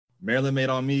Maryland made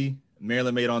on me.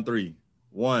 Maryland made on three.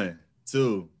 1,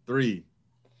 2, 3.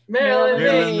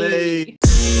 Maryland made.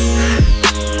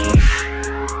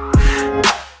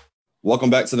 Welcome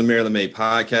back to the Maryland Made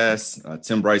podcast.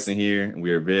 Tim Bryson here, and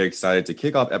we are very excited to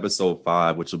kick off episode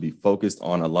 5, which will be focused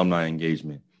on alumni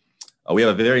engagement. We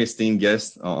have a very esteemed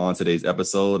guest on today's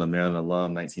episode, a Maryland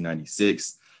alum,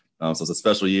 1996. So it's a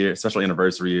special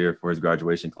anniversary year for his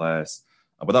graduation class.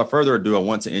 Without further ado, I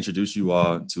want to introduce you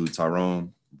all to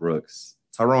Tyrone Brooks.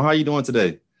 Tyrone, how are you doing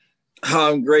today?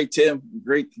 I'm great, Tim.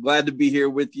 Great. Glad to be here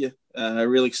with you.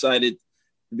 Really excited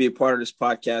to be a part of this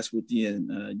podcast with you.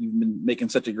 And you've been making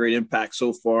such a great impact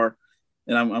so far.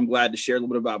 And I'm glad to share a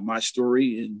little bit about my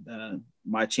story and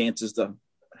my chances to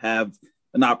have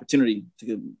an opportunity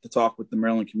to talk with the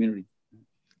Maryland community.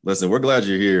 Listen, we're glad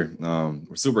you're here.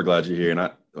 We're super glad you're here. And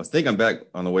I was thinking back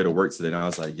on the way to work today, and I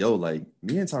was like,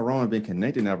 me and Tyrone have been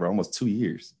connected now for almost 2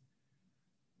 years,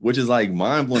 which is like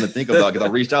mind blowing to think about because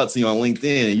I reached out to you on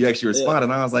LinkedIn and you actually responded.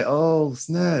 And I was like, oh,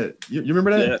 snap. You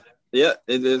remember that? Yeah,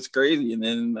 it's crazy. And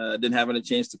then didn't having a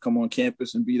chance to come on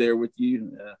campus and be there with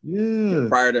you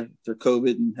prior to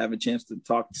COVID and have a chance to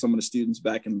talk to some of the students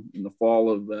back in the fall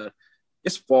of,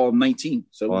 fall of 19.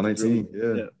 So fall 19,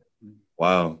 yeah.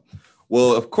 Wow.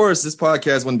 Well, of course, this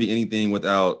podcast wouldn't be anything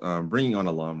without bringing on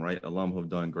alum, right? Alum who have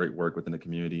done great work within the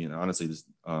community and honestly, just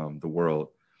the world.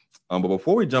 But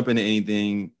before we jump into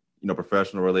anything,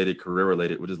 professional related, career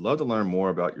related, we'd just love to learn more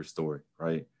about your story,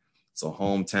 right? So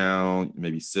hometown,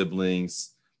 maybe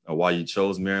siblings, why you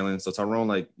chose Maryland. So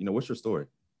Tyrone, what's your story?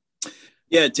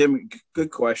 Yeah, Tim,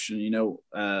 good question.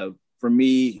 For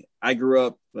me, I grew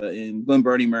up in Glen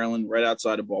Burnie, Maryland, right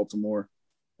outside of Baltimore.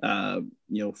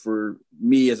 For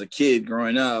me as a kid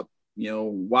growing up,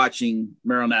 watching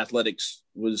Maryland athletics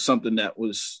was something that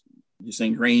was just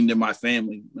ingrained in my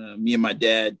family. Me and my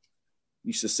dad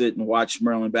used to sit and watch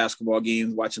Maryland basketball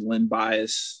games, watching Len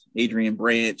Bias, Adrian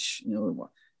Branch,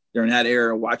 during that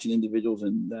era, watching individuals.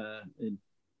 And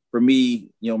for me,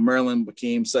 Maryland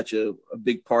became such a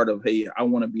big part of, hey, I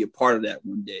want to be a part of that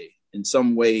one day in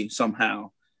some way,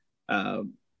 somehow.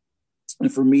 And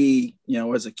for me,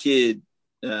 as a kid,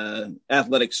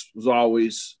 athletics was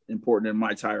always important in my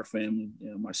entire family.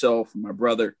 Myself and my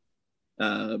brother,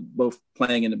 both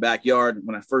playing in the backyard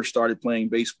when I first started playing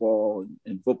baseball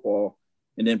and football,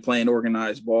 and then playing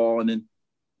organized ball. And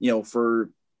then, for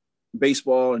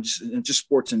baseball and just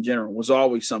sports in general was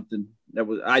always something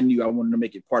that I knew I wanted to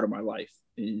make it part of my life.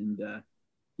 And,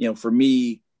 for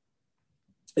me,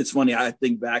 it's funny. I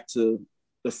think back to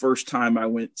the first time I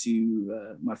went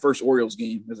to my first Orioles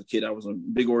game as a kid. I was a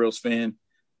big Orioles fan.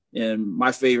 And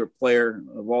my favorite player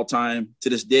of all time to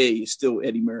this day is still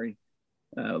Eddie Murray,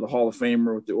 the Hall of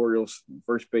Famer with the Orioles,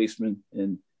 first baseman.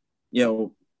 And,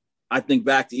 I think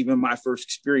back to even my first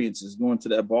experiences going to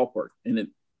that ballpark. And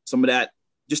some of that,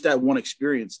 just that one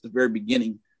experience, the very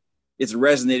beginning, it's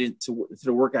resonated to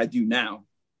the work I do now.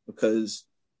 Because,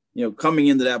 coming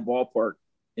into that ballpark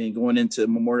and going into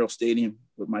Memorial Stadium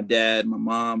with my dad, my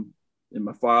mom, and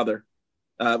my father,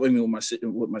 with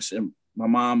my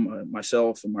mom,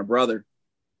 myself, and my brother.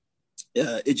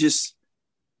 It just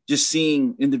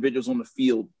seeing individuals on the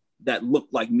field that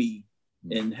looked like me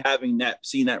and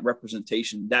seeing that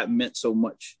representation, that meant so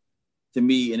much to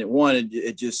me. And and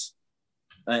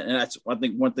that's, I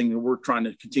think, one thing that we're trying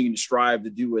to continue to strive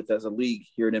to do with as a league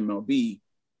here at MLB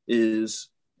is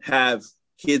have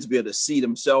kids be able to see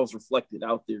themselves reflected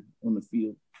out there on the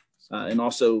field. And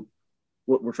also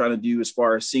what we're trying to do as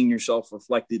far as seeing yourself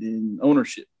reflected in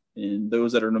ownership and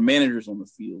those that are the managers on the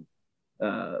field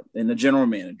and the general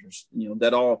managers,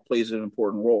 that all plays an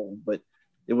important role. But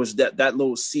it was that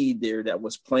little seed there that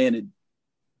was planted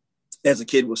as a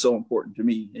kid was so important to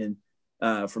me.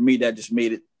 And for me, that just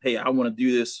made it, hey, I want to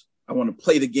do this. I want to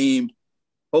play the game,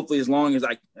 hopefully as long as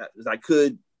I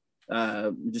could.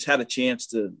 Just had a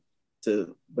chance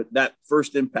but that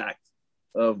first impact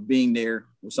of being there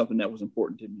was something that was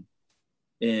important to me.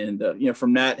 And,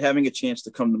 from that, having a chance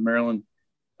to come to Maryland,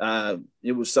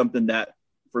 it was something that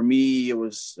for me, it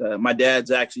was my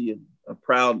dad's actually a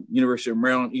proud University of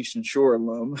Maryland Eastern Shore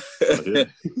alum.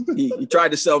 He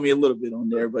tried to sell me a little bit on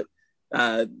there, but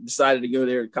decided to go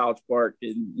there at College Park.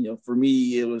 And, for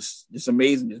me, it was just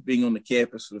amazing just being on the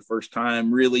campus for the first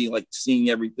time, really like seeing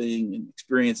everything and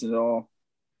experiencing it all.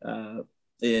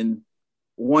 And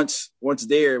once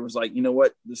there, it was like,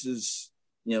 what, this is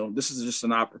just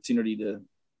an opportunity to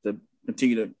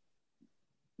continue to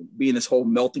be in this whole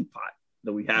melting pot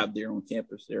that we have there on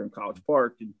campus there in College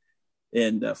Park.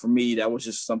 And for me, that was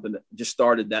just something that just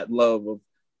started that love of,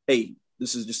 hey,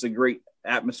 this is just a great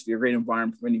atmosphere, great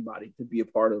environment for anybody to be a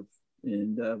part of.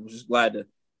 And was just glad to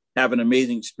have an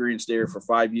amazing experience there for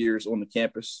 5 years on the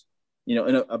campus. You know,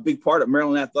 and a big part of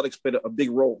Maryland athletics played a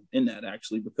big role in that,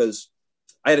 actually, because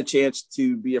I had a chance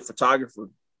to be a photographer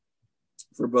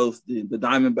for both the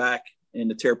Diamondback and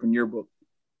the Terrapin Yearbook.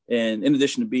 And in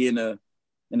addition to being an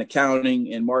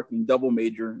accounting and marketing double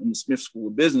major in the Smith School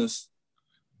of Business,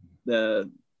 it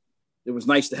was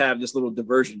nice to have this little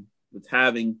diversion with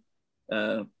having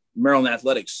Maryland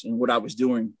athletics and what I was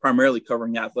doing, primarily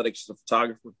covering athletics as a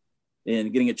photographer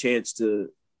and getting a chance to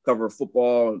cover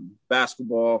football and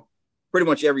basketball, pretty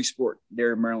much every sport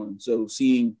there in Maryland. So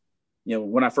seeing, you know,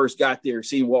 when I first got there,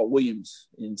 seeing Walt Williams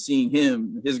and seeing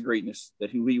him, his greatness, that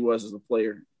who he was as a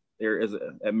player there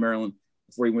at Maryland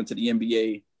before he went to the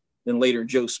NBA, then later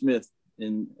Joe Smith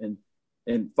and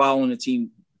following the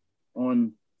team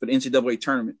on for the NCAA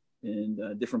tournament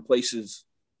in different places,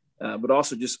 but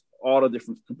also just all the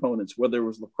different components, whether it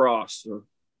was lacrosse or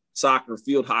soccer,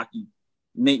 field hockey,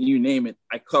 you name it,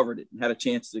 I covered it and had a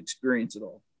chance to experience it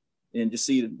all and just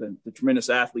see the tremendous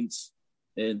athletes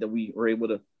and that we were able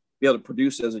to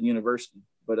produce as a university.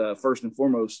 But first and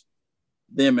foremost,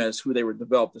 them as who they were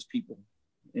developed as people.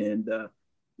 And,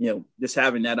 you know, just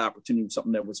having that opportunity was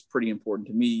something that was pretty important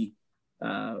to me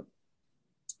and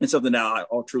something that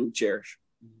I'll truly cherish.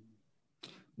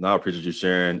 Now, I appreciate you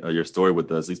sharing your story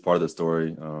with us, at least part of the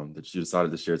story that you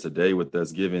decided to share today with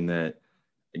us, given that,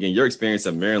 again, your experience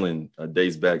at Maryland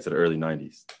dates back to the early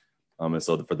 90s. And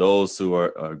so for those who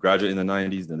are graduating in the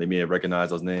 90s, then they may have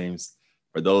recognized those names.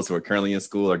 For those who are currently in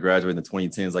school or graduating in the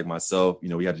 2010s, like myself, you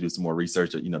know, we had to do some more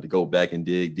research, you know, to go back and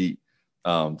dig deep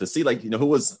to see, like, you know, who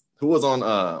was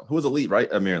elite,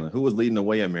 right, at Maryland, who was leading the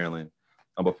way at Maryland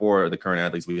before the current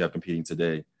athletes we have competing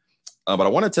today. But I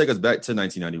want to take us back to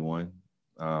 1991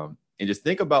 and just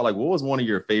think about, like, what was one of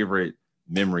your favorite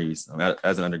memories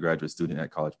as an undergraduate student at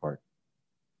College Park?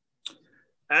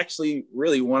 Actually,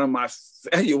 really one of my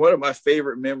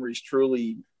favorite memories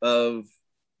truly of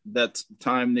that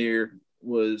time there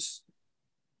was,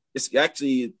 it's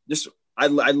actually just, I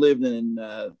lived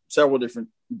in several different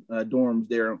dorms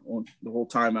there on the whole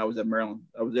time I was at Maryland.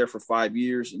 I was there for 5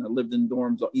 years and I lived in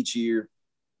dorms each year.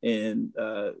 And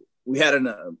we had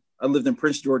I lived in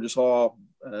Prince George's Hall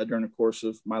during the course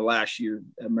of my last year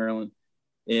at Maryland.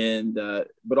 And,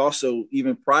 but also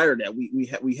even prior to that,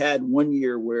 we had 1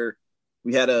 year where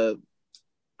we had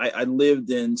I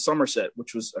lived in Somerset,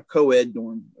 which was a co-ed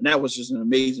dorm. And that was just an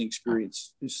amazing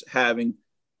experience, just having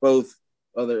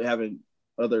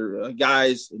other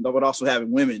guys, but also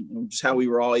having women, and just how we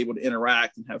were all able to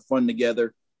interact and have fun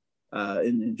together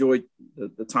and enjoy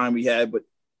the time we had. But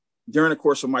during the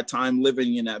course of my time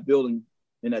living in that building,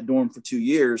 in that dorm for 2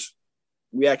 years,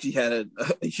 we actually had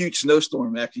a huge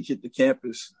snowstorm actually hit the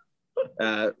campus.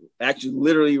 Actually,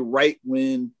 literally right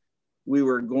when we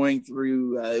were going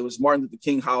through, it was Martin Luther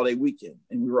King holiday weekend,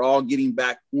 and we were all getting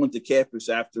back onto campus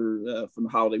after from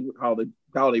the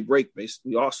holiday break,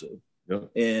 basically also. Yep.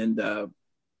 And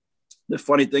the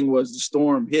funny thing was the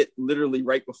storm hit literally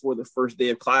right before the first day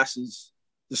of classes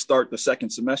to start the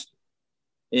second semester.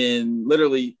 And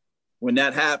literally when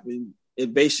that happened,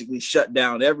 it basically shut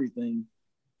down everything.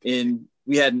 And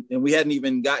we hadn't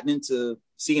even gotten into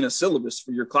seeing a syllabus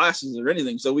for your classes or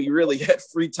anything. So we really had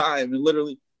free time, and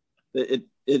literally it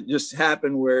just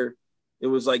happened where it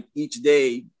was like each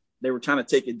day they were trying to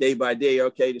take it day by day.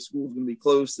 Okay, the school's going to be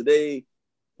closed today,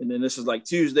 and then this is like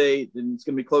Tuesday, then it's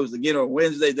going to be closed again on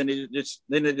Wednesday. Then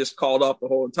they just called off the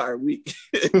whole entire week.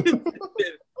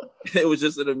 It was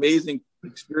just an amazing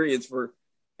experience for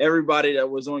everybody that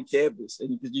was on campus,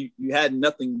 and because you had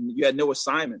nothing, you had no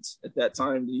assignments at that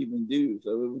time to even do.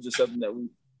 So it was just something that we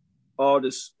all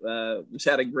just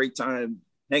had a great time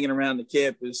hanging around the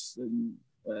campus and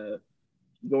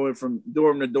going from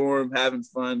dorm to dorm, having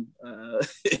fun.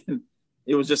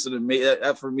 It was just an amazing,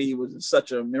 that for me was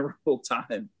such a memorable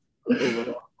time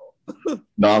overall.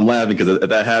 No, I'm laughing because if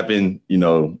that happened, you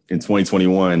know, in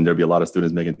 2021, there'd be a lot of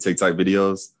students making TikTok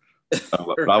videos.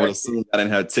 But I would assume I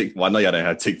didn't have TikTok. Well, I know y'all didn't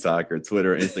have TikTok or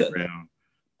Twitter or Instagram.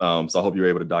 So I hope you were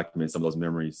able to document some of those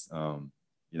memories,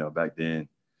 you know, back then.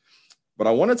 But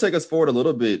I want to take us forward a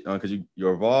little bit because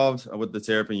you're involved with the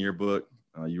Terrapin Yearbook.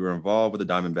 You were involved with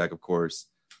the Diamondback, of course.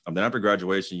 Then after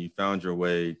graduation, you found your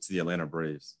way to the Atlanta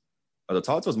Braves.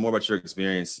 Talk to us more about your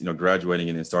experience, you know, graduating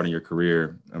and then starting your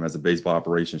career as a baseball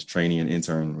operations trainee and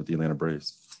intern with the Atlanta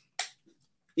Braves.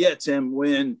 Yeah, Tim,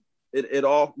 when it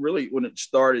all really, when it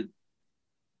started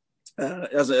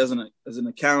as an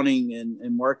accounting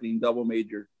and marketing double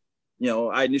major, you know,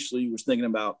 I initially was thinking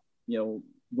about, you know,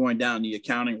 going down the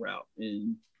accounting route,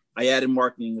 and I added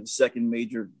marketing as a second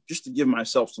major just to give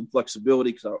myself some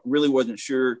flexibility because I really wasn't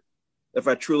sure if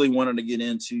I truly wanted to get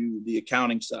into the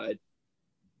accounting side.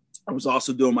 I was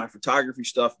also doing my photography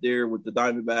stuff there with the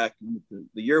Diamondback and with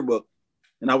the yearbook.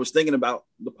 And I was thinking about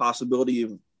the possibility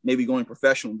of maybe going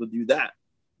professional to do that.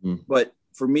 But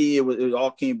for me, it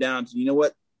all came down to, you know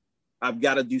what? I've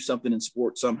got to do something in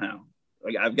sports somehow.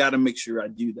 Like, I've got to make sure I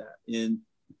do that. And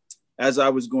as I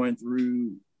was going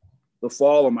through the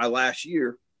fall of my last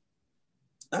year,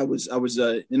 I was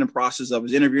in the process. I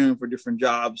was interviewing for different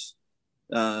jobs,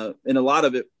 and a lot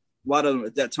of them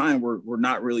at that time were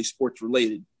not really sports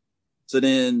related. So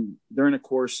then, during the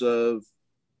course of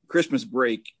Christmas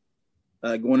break,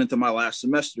 going into my last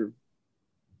semester,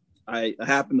 I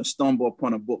happened to stumble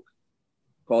upon a book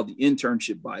called the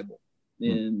Internship Bible.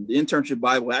 And the Internship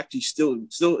Bible actually still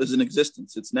is in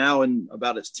existence. It's now in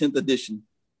about its 10th edition.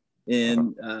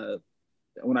 And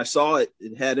when I saw it,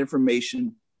 it had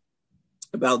information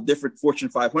about different Fortune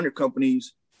 500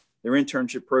 companies, their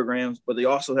internship programs, but they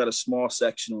also had a small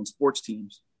section on sports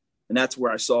teams. And that's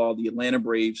where I saw the Atlanta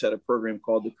Braves had a program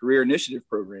called the Career Initiative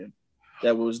Program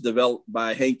that was developed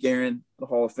by Hank Aaron, the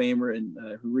Hall of Famer, and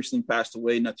who recently passed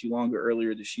away not too long ago,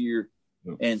 earlier this year,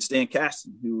 and Stan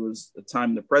Kasten, who was at the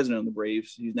time the president of the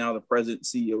Braves. He's now the president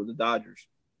and CEO of the Dodgers.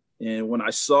 And when I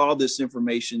saw this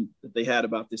information that they had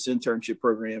about this internship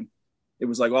program, it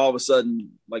was like all of a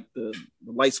sudden, like the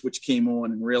light switch came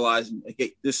on and realizing,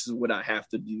 okay, this is what I have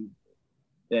to do.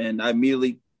 And I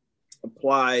immediately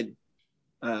applied.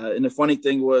 And the funny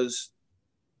thing was,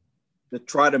 to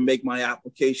try to make my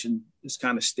application just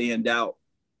kind of stand out,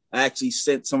 I actually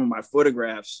sent some of my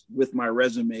photographs with my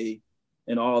resume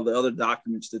and all the other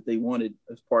documents that they wanted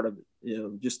as part of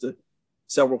it. Just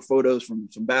several photos from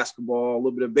some basketball, a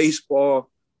little bit of baseball,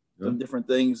 some different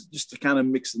things, just to kind of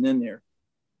mix it in there.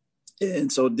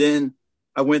 And so then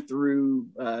I went through,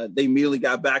 they immediately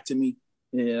got back to me,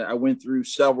 and I went through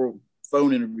several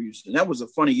phone interviews. And that was a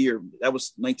funny year. That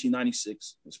was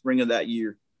 1996, the spring of that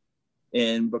year.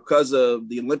 And because of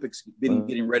the Olympics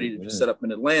getting ready to set up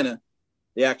in Atlanta,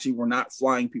 they actually were not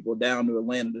flying people down to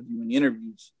Atlanta to do any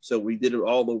interviews. So we did it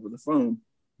all over the phone.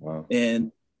 Wow.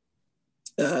 And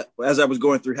as I was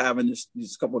going through having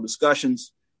these couple of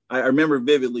discussions, I remember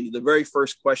vividly, the very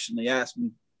first question they asked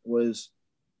me was,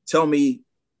 tell me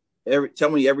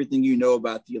everything you know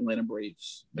about the Atlanta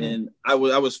Braves. And I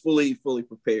was fully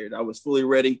prepared. I was fully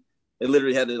ready. They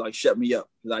literally had to shut me up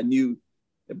because I knew,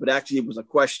 but actually it was a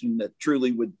question that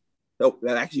truly would help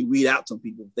that actually weed out some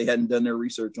people if they hadn't done their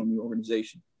research on the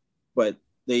organization. But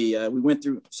we went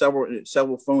through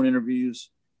several phone interviews.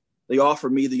 They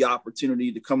offered me the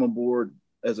opportunity to come on board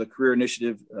as a career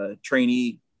initiative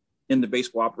trainee in the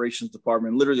baseball operations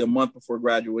department, literally a month before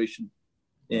graduation.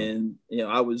 And,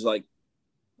 I was like,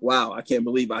 wow, I can't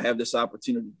believe I have this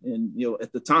opportunity. And,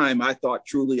 at the time I thought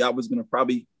truly I was going to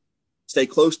probably stay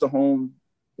close to home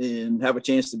and have a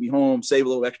chance to be home, save a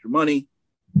little extra money,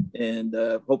 and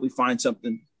hopefully find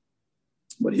something.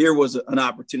 But here was an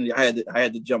opportunity I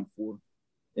had to jump for.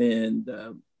 And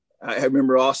I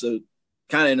remember also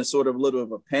kind of in a sort of a little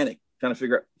of a panic, trying to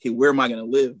figure out, okay, where am I going to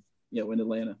live, in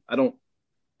Atlanta? I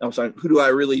was like, who do I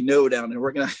really know down there?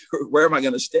 Where am I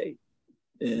going to stay?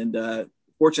 And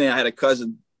fortunately, I had a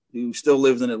cousin who still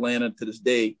lives in Atlanta to this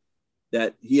day,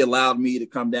 that he allowed me to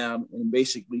come down and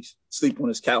basically sleep on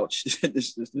his couch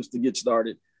just to get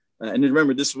started. And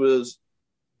remember, this was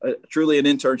truly an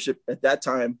internship at that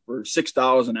time for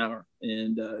 $6 an hour.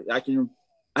 And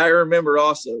I remember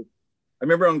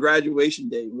on graduation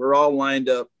day, we're all lined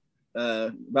up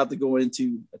about to go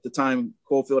into, at the time,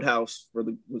 Coalfield House where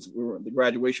the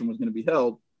graduation was going to be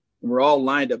held. And we're all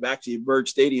lined up actually at Bird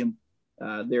Stadium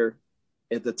there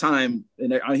at the time.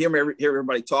 And I hear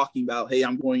everybody talking about, hey,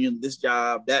 I'm going into this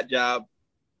job, that job,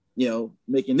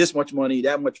 making this much money,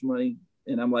 that much money.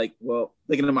 And I'm like, well,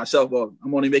 thinking to myself, well,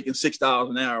 I'm only making $6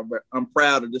 an hour, but I'm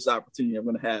proud of this opportunity I'm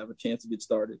going to have a chance to get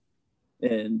started.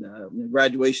 And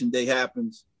graduation day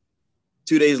happens.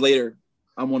 2 days later,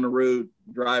 I'm on the road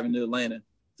driving to Atlanta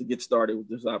to get started with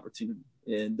this opportunity.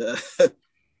 And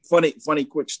funny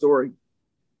quick story.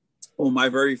 On my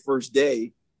very first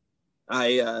day,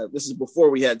 this is before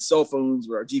we had cell phones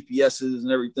or our GPSs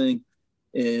and everything.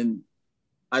 And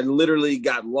I literally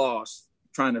got lost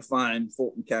trying to find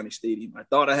Fulton County Stadium. I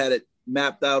thought I had it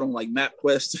mapped out on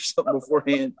MapQuest or something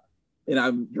beforehand. And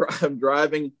I'm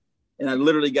driving, and I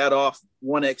literally got off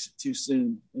one exit too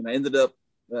soon. And I ended up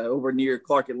over near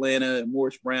Clark, Atlanta, and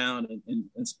Morris Brown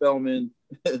and Spelman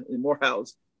and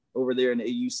Morehouse over there in the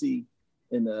AUC,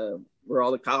 and where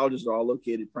all the colleges are all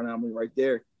located, predominantly right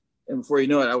there. And before you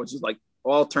know it, I was just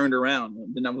all turned around.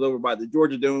 And then I was over by the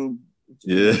Georgia Dome.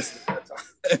 Yes.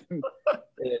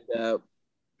 And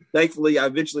thankfully, I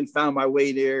eventually found my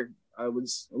way there. I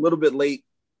was a little bit late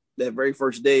that very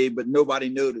first day, but nobody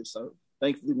noticed.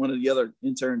 thankfully, one of the other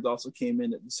interns also came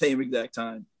in at the same exact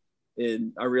time.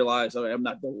 And I realized I'm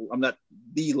not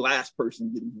the last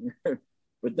person getting here,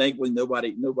 but thankfully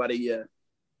nobody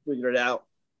figured it out.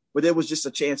 But it was just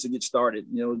a chance to get started,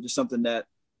 just something that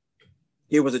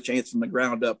here was a chance from the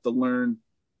ground up to learn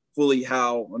fully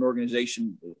how an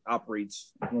organization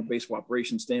operates from a baseball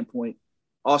operations standpoint.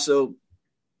 Also,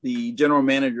 the general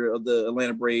manager of the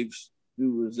Atlanta Braves,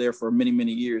 who was there for many,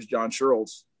 many years, John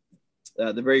Sherrills,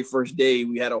 the very first day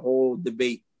we had a whole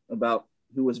debate about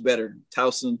who was better,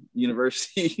 Towson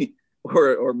University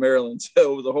or Maryland.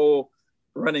 So it was a whole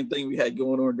running thing we had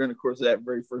going on during the course of that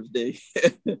very first day.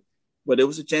 But it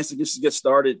was a chance to get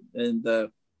started. And,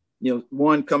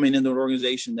 one, coming into an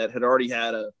organization that had already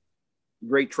had a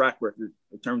great track record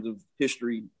in terms of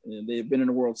history. And they had been in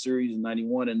the World Series in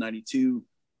 91 and 92,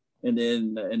 and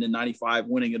then 95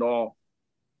 winning it all.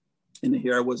 And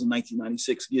here I was in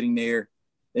 1996 getting there,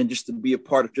 and just to be a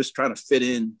part of just trying to fit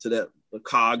into the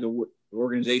cog of what the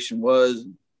organization was,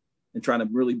 and trying to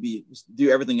really do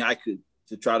everything I could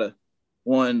to try to,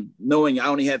 one, knowing I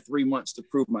only had 3 months to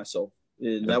prove myself.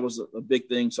 And that was a big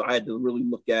thing. So I had to really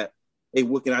look at, hey,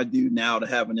 what can I do now to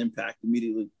have an impact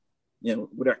immediately?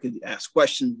 What I could ask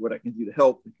questions, what I can do to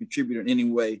help and contribute in any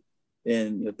way.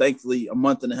 And thankfully, a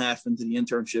month and a half into the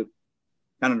internship,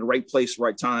 kind of the right place,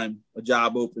 right time, a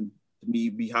job open to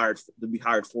be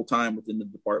hired full time within the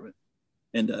department.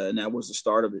 And that was the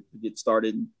start of it, to get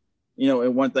started. And,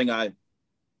 and one thing I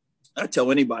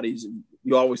tell anybody is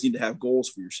you always need to have goals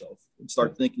for yourself and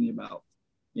start thinking about,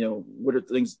 what are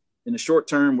things in the short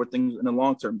term, what things in the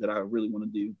long term that I really want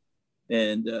to do.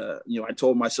 And, I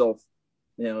told myself,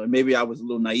 and maybe I was a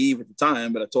little naive at the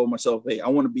time, but I told myself, hey, I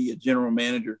want to be a general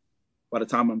manager by the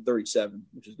time I'm 37,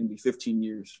 which is going to be 15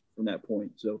 years from that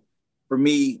point. So for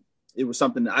me, it was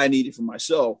something that I needed for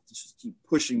myself to just keep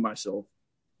pushing myself,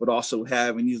 but also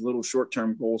having these little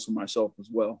short-term goals for myself as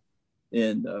well.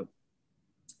 And,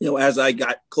 as I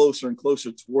got closer and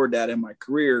closer toward that in my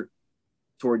career,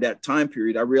 toward that time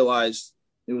period, I realized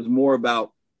it was more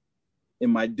about,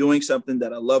 am I doing something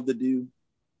that I love to do?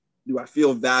 Do I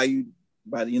feel valued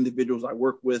by the individuals I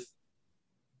work with?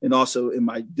 And also, am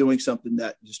I doing something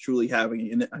that is truly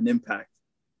having an impact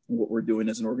on what we're doing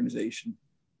as an organization?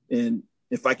 And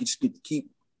if I could just keep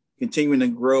continuing to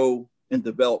grow and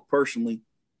develop personally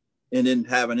and then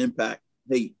have an impact,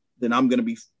 hey, then I'm going to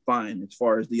be fine as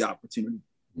far as the opportunity.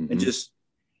 Mm-hmm. And just,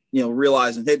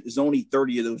 realizing, hey, there's only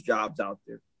 30 of those jobs out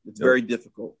there. It's very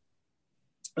difficult.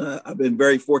 I've been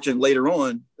very fortunate later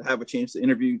on to have a chance to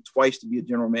interview twice to be a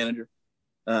general manager,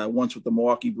 once with the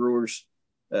Milwaukee Brewers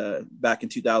back in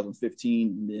 2015.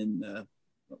 And then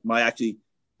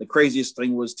the craziest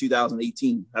thing was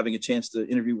 2018, having a chance to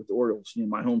interview with the Orioles,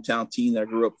 my hometown team that I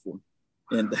grew up for.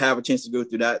 And to have a chance to go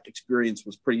through that experience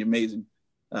was pretty amazing.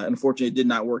 Unfortunately, it did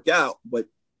not work out, but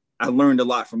I learned a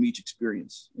lot from each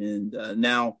experience. And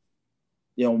now,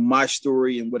 my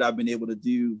story and what I've been able to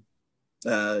do,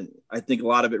 I think a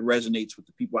lot of it resonates with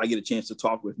the people I get a chance to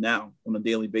talk with now on a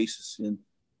daily basis. And,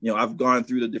 I've gone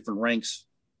through the different ranks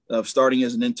of starting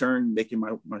as an intern, making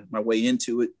my way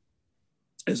into it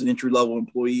as an entry-level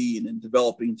employee, and then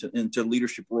developing into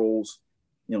leadership roles,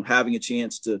 having a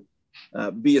chance to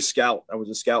be a scout. I was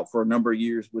a scout for a number of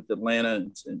years with Atlanta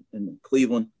and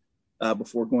Cleveland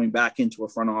before going back into a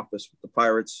front office with the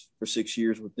Pirates for 6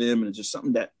 years with them. And it's just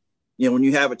something that, when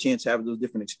you have a chance to have those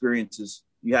different experiences,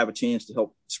 you have a chance to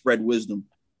help spread wisdom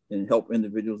and help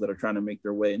individuals that are trying to make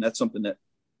their way. And that's something that,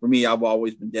 for me, I've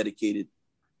always been dedicated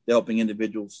to helping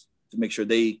individuals to make sure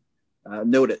they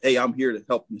know that, hey, I'm here to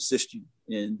help and assist you.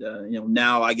 And,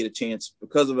 now I get a chance,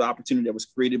 because of the opportunity that was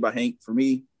created by Hank for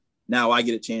me, now I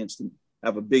get a chance to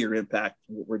have a bigger impact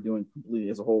on what we're doing completely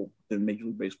as a whole in Major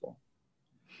League Baseball.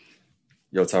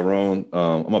 Yo, Tyrone,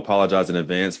 I'm gonna apologize in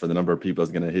advance for the number of people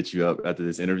that's gonna hit you up after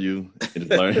this interview and just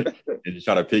learn and just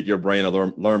try to pick your brain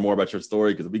and learn more about your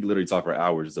story, because we can literally talk for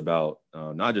hours about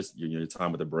not just your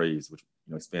time with the Braves, which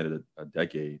expanded a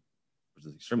decade, which is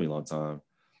an extremely long time,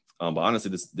 but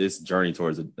honestly, this journey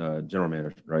towards a general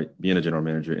manager, right, being a general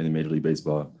manager in Major League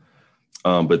Baseball.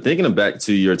 But thinking back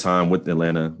to your time with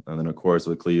Atlanta, and then of course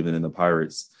with Cleveland and the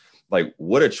Pirates, like,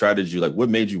 what attracted you? Like, what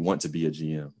made you want to be a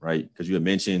GM, right? Because you had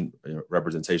mentioned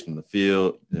representation in the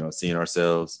field, seeing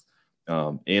ourselves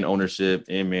in ownership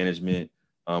and management.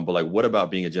 But like, what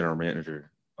about being a general manager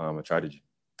attracted you?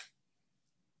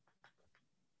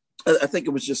 I think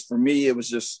it was just, for me, it was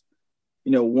just,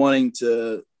 wanting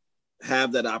to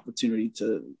have that opportunity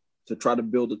to try to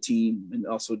build a team and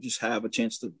also just have a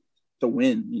chance to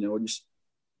win.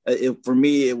 For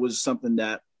me, it was something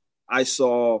that I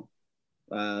saw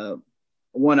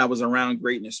one, I was around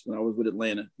greatness when I was with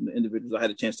Atlanta, and the individuals I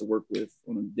had a chance to work with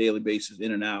on a daily basis,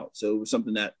 in and out. So it was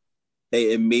something that,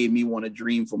 hey, it made me want to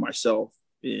dream for myself.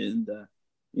 And,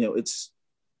 it's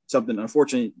something,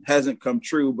 unfortunately, hasn't come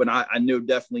true, but I know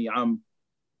definitely I'm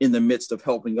in the midst of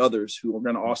helping others who are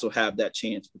going to also have that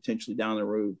chance potentially down the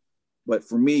road. But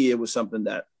for me, it was something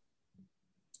that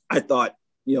I thought,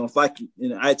 if I can,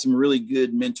 I had some really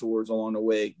good mentors along the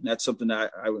way. And that's something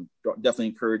that I would definitely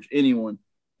encourage anyone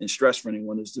and stress for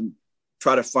anyone, is to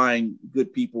try to find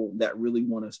good people that really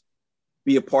want to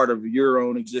be a part of your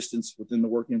own existence within the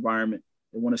work environment.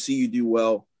 They want to see you do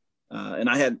well. And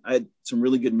I had some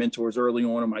really good mentors early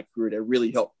on in my career that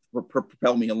really helped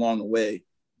propel me along the way.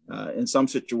 In some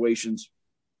situations,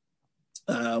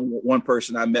 one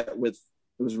person I met with,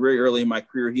 it was very early in my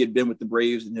career. He had been with the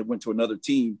Braves and had went to another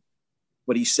team,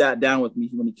 but he sat down with me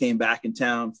when he came back in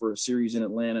town for a series in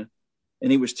Atlanta.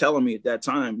 And he was telling me at that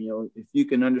time, if you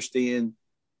can understand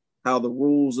how the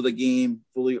rules of the game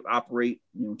fully operate,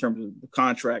 in terms of the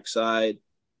contract side,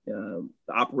 the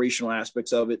operational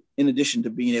aspects of it, in addition to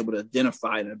being able to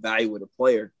identify and evaluate a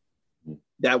player,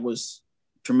 that was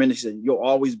tremendous. You'll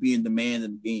always be in demand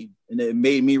in the game. And it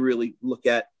made me really look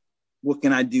at, what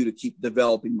can I do to keep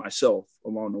developing myself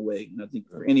along the way? And I think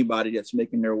for anybody that's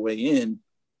making their way in,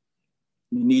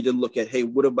 you need to look at, hey,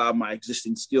 what about my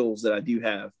existing skills that I do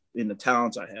have and the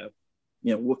talents I have?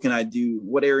 What can I do?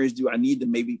 What areas do I need to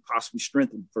maybe possibly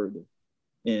strengthen further?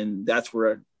 And that's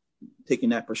where taking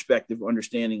that perspective,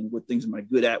 understanding what things am I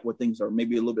good at, what things are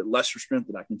maybe a little bit lesser strength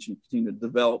that I can continue to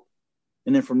develop.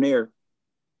 And then from there,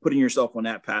 putting yourself on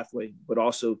that pathway. But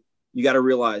also, you got to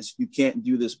realize you can't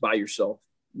do this by yourself.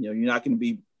 You're not going to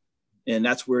be, and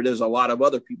that's where there's a lot of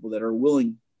other people that are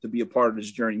willing to be a part of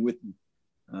this journey with you.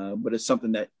 But it's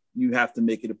something that you have to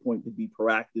make it a point to be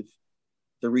proactive,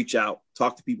 to reach out,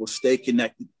 talk to people, stay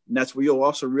connected. And that's where you'll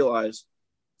also realize,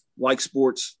 like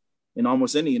sports in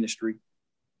almost any industry,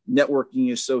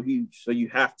 networking is so huge. So you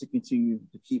have to continue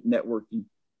to keep networking.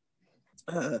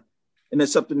 And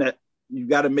it's something that you've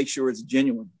got to make sure it's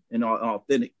genuine and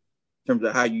authentic in terms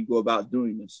of how you go about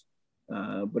doing this.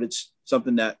 But it's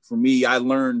something that, for me, I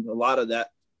learned a lot of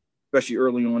that, especially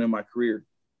early on in my career.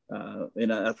 And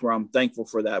that's where I'm thankful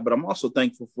for that. But I'm also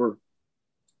thankful for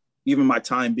even my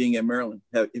time being at Maryland.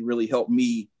 It really helped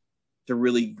me to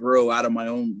really grow out of my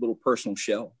own little personal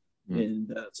shell.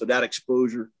 And so that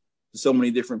exposure to so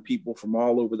many different people from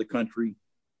all over the country,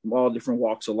 from all different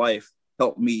walks of life,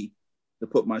 helped me to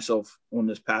put myself on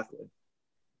this pathway.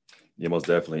 Yeah, most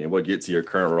definitely. And we'll get to your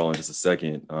current role in just a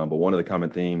second. But one of the common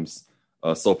themes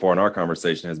so far in our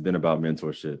conversation has been about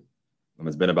mentorship.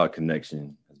 It's been about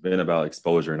connection. It's been about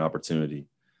exposure and opportunity.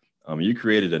 You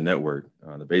created a network,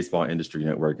 the Baseball Industry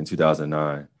Network, in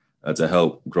 2009 to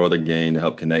help grow the game, to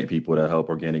help connect people, to help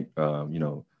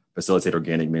facilitate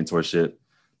organic mentorship.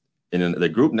 And the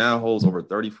group now holds over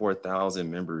 34,000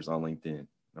 members on LinkedIn.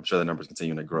 I'm sure the numbers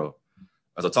continue to grow.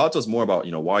 So talk to us more about,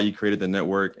 why you created the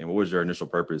network and what was your initial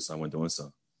purpose when doing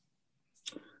so?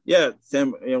 Yeah,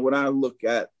 Tim, when I look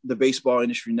at the Baseball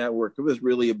Industry Network, it was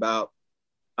really about,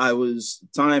 I was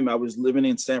living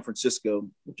in San Francisco,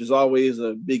 which is always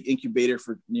a big incubator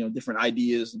for, different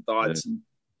ideas and thoughts. Yeah. And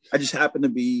I just happened to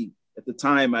be, at the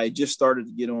time, I just started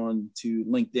to get on to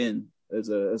LinkedIn as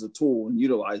a tool and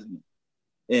utilizing it.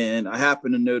 And I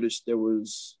happened to notice there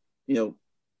was,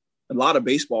 a lot of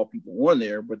baseball people on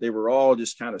there, but they were all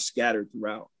just kind of scattered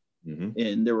throughout. Mm-hmm.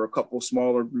 And there were a couple of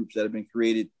smaller groups that have been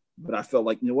created, but I felt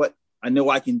like, what? I know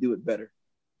I can do it better.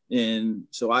 And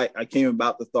so I came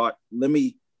about the thought, I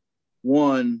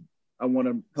want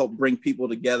to help bring people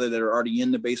together that are already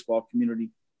in the baseball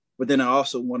community. But then I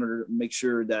also wanted to make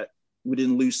sure that we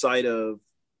didn't lose sight of,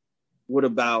 what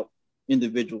about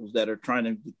individuals that are trying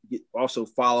to also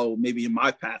follow maybe in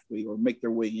my pathway or make their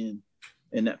way in.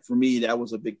 And that, for me, that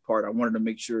was a big part. I wanted to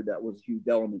make sure that was a huge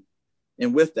element.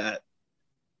 And with that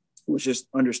was just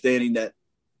understanding that,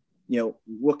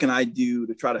 what can I do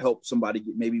to try to help somebody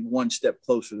get maybe one step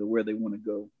closer to where they want to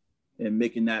go, and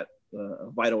making that a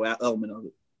vital element of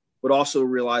it. But also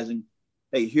realizing,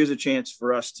 hey, here's a chance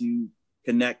for us to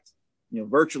connect,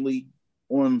 virtually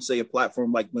on, say, a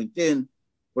platform like LinkedIn,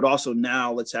 but also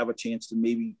now let's have a chance to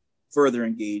maybe further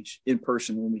engage in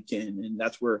person when we can. And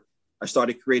that's where I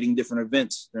started creating different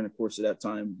events during the course of that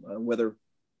time, whether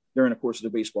during the course of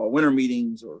the baseball winter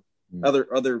meetings or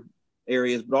other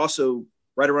areas, but also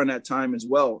right around that time as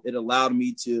well, it allowed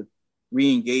me to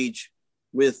re-engage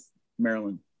with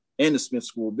Maryland and the Smith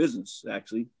School of Business,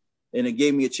 actually. And it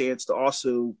gave me a chance to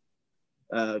also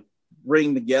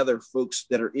bring together folks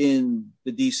that are in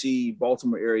the DC,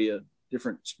 Baltimore area,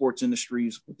 different sports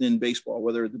industries within baseball,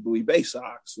 whether the Bowie Bay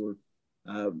Sox or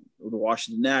the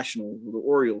Washington Nationals, or the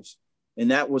Orioles.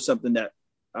 And that was something that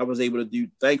I was able to do,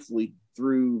 thankfully,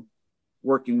 through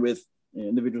working with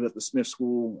individuals at the Smith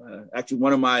School. Actually,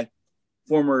 one of my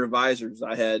former advisors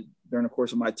I had during the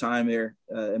course of my time there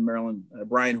in Maryland,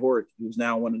 Brian Hort, who's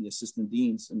now one of the assistant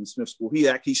deans in the Smith School.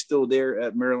 He's still there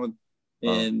at Maryland.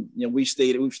 And, we've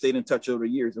stayed in touch over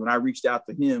the years. And when I reached out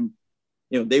to him,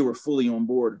 they were fully on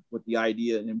board with the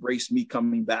idea and embraced me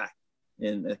coming back.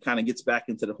 And it kind of gets back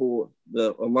into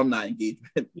the alumni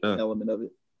engagement element of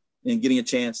it, and getting a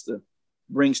chance to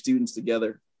bring students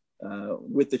together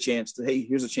with the chance to, hey,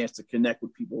 here's a chance to connect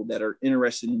with people that are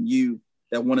interested in you,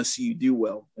 that want to see you do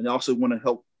well, and also want to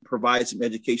help provide some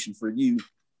education for you to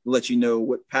let you know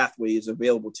what pathway is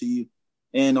available to you,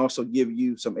 and also give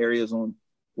you some areas on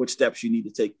what steps you need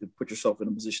to take to put yourself in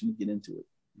a position to get into it.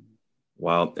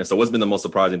 Wow. And so what's been the most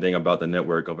surprising thing about the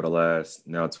network over the last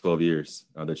now 12 years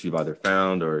that you've either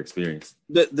found or experienced?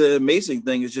 The amazing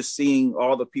thing is just seeing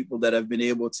all the people that have been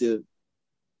able to,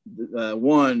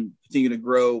 one, continue to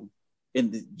grow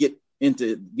and get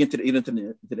into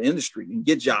the industry and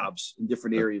get jobs in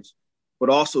different areas, but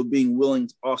also being willing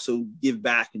to also give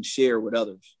back and share with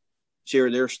others, share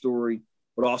their story,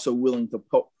 but also willing to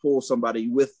pull somebody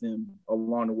with them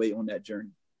along the way on that journey.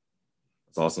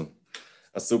 That's awesome.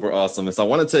 That's super awesome. And so I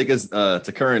want to take us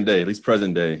to current day, at least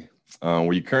present day,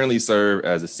 where you currently serve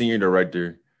as a senior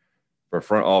director for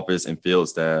front office and field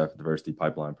staff diversity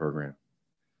pipeline program.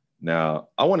 Now,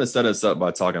 I want to set us up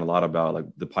by talking a lot about like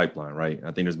the pipeline, right?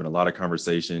 I think there's been a lot of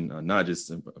conversation, not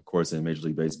just, of course, in Major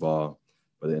League Baseball,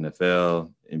 but the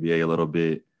NFL, NBA a little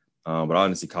bit, but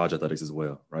honestly, college athletics as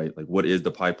well, right? Like, what is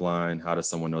the pipeline? How does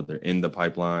someone know they're in the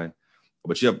pipeline?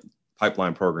 But you have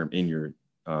pipeline program in your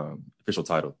official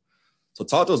title. So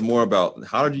talk to us more about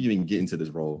how did you even get into this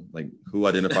role? Like, who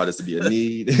identified this to be a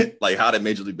need? Like, how did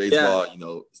Major League Baseball,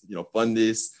 fund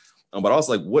this? But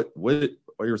also, like, what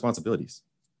are your responsibilities?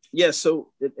 Yeah,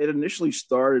 so it initially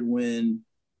started when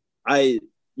it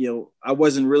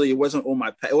wasn't on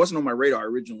my radar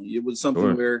originally. It was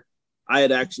something where I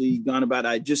had actually gone about.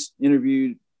 I just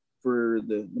interviewed for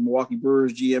the Milwaukee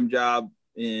Brewers GM job,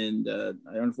 and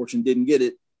I unfortunately didn't get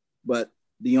it. But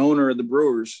the owner of the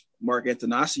Brewers, Mark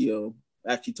Antanasio,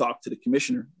 actually talked to the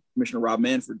Commissioner Rob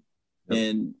Manfred. Yep.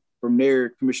 And from there,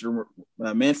 Commissioner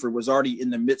Manfred was already in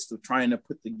the midst of trying to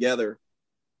put together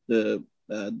the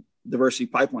diversity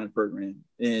pipeline program.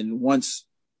 And once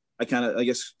I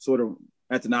sort of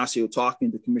Antanasio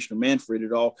talking to Commissioner Manfred,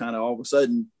 it all of a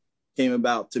sudden came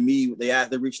about to me.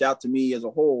 They reached out to me as a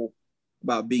whole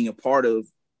about being a part of,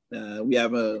 we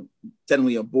have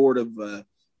technically a board of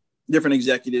different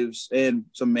executives and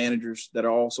some managers that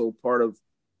are also part of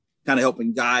kind of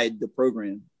helping guide the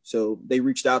program. So they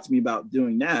reached out to me about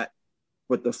doing that.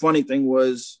 But the funny thing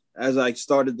was, as I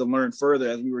started to learn further,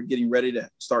 as we were getting ready to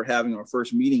start having our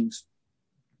first meetings,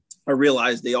 I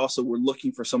realized they also were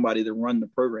looking for somebody to run the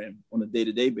program on a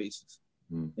day-to-day basis.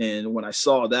 And when I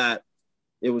saw that,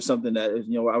 it was something that,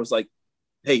 I was like,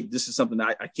 hey, this is something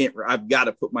that I've got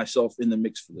to put myself in the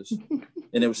mix for this.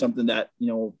 And it was something that,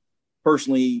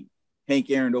 personally, Hank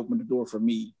Aaron opened the door for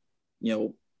me.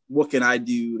 What can I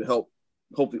do to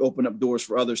hopefully open up doors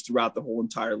for others throughout the whole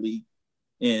entire league?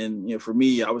 And, for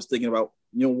me, I was thinking about,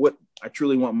 what I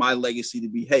truly want my legacy to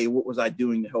be. Hey, what was I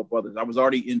doing to help others? I was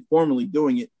already informally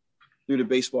doing it through the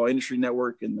Baseball Industry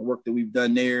Network and the work that we've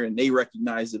done there. And they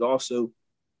recognized it also.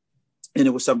 And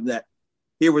it was something that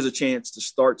here was a chance to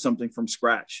start something from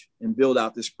scratch and build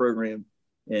out this program.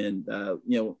 And,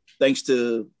 thanks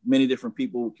to many different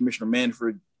people, Commissioner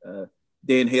Manfred,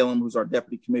 Dan Halem, who's our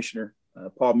deputy commissioner,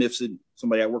 Paul Mifsud,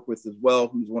 somebody I work with as well,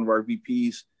 who's one of our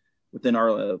VPs within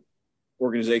our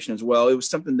organization as well. It was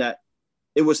something that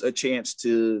it was a chance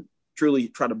to truly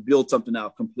try to build something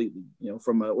out completely,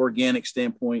 from an organic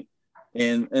standpoint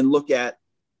and look at,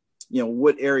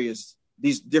 what areas,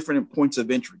 these different points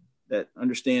of entry, that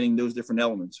understanding those different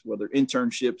elements, whether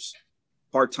internships,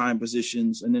 part-time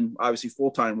positions, and then obviously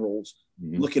full-time roles,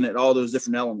 looking at all those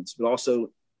different elements, but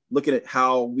also looking at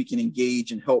how we can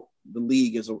engage and help the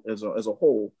league as a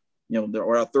whole. There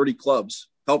are 30 clubs,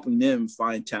 helping them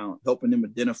find talent, helping them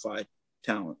identify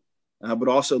talent, but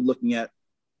also looking at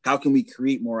how can we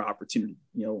create more opportunity?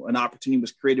 An opportunity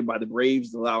was created by the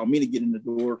Braves to allow me to get in the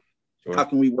door. Sure. How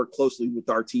can we work closely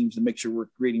with our teams to make sure we're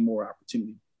creating more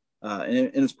opportunity?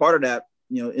 And as part of that,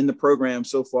 in the program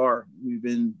so far, we've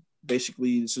been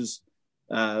basically, this is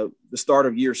the start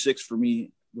of year 6 for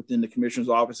me within the commissioner's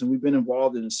office. And we've been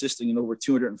involved in assisting in over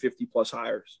 250 plus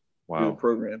hires through the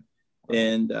program. Wow.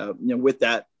 And, with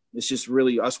that, it's just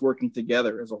really us working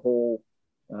together as a whole,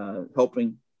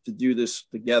 helping to do this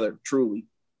together truly.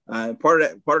 Part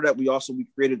of that, we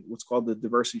created what's called the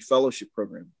Diversity Fellowship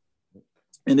Program.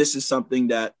 And this is something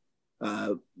that,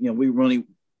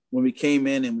 when we came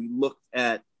in and we looked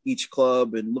at each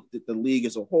club and looked at the league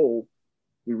as a whole,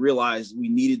 we realized we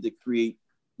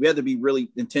had to be really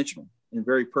intentional and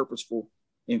very purposeful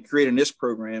in creating this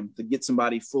program to get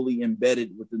somebody fully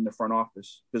embedded within the front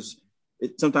office, because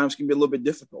it sometimes can be a little bit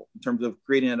difficult in terms of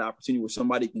creating an opportunity where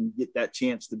somebody can get that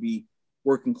chance to be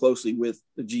working closely with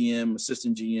the GM,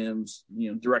 assistant GMs,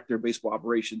 director of baseball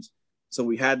operations. So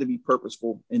we had to be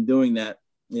purposeful in doing that.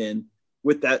 And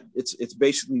with that, it's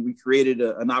basically, we created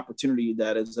an opportunity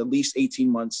that is at least 18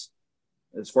 months,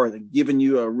 as far as giving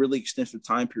you a really extensive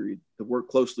time period to work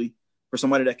closely for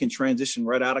somebody that can transition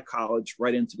right out of college,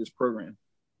 right into this program.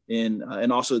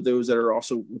 And also those that are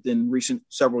also within recent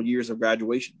several years of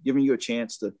graduation, giving you a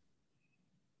chance to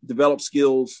develop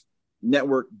skills,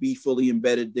 network, be fully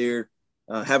embedded there,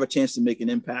 have a chance to make an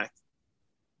impact,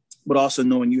 but also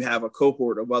knowing you have a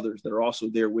cohort of others that are also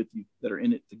there with you, that are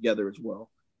in it together as well.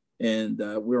 And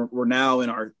we're now in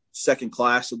our second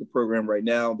class of the program right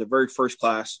now. The very first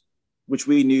class, which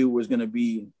we knew was going to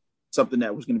be something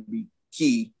that was going to be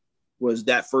key, was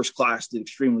that first class did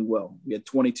extremely well. We had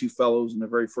 22 fellows in the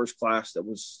very first class that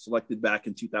was selected back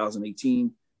in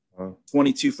 2018.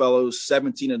 22 fellows,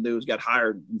 17 of those got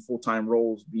hired in full-time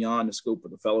roles beyond the scope of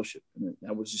the fellowship. And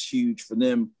that was just huge for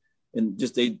them. And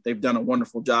just they've done a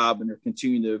wonderful job, and they're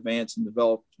continuing to advance and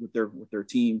develop with their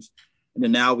teams. And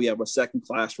then now we have a second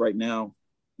class right now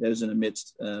that is in the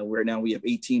midst, where now we have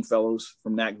 18 fellows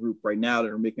from that group right now that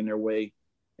are making their way.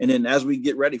 And then as we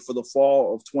get ready for the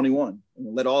fall of 21,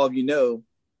 and let all of you know,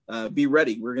 be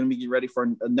ready. We're going to be ready for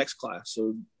a next class.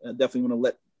 So I definitely want to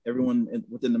let everyone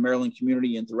within the Maryland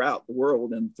community and throughout the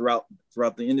world and throughout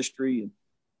the industry and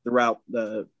throughout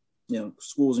the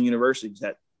schools and universities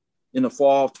that in the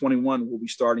fall of 21, we'll be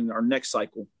starting our next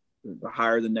cycle to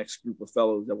hire the next group of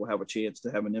fellows that will have a chance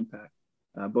to have an impact,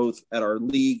 both at our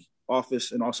league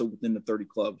office and also within the 30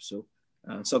 clubs. So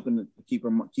something to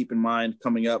keep in mind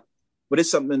coming up. But it's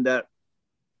something that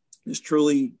is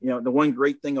truly, the one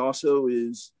great thing also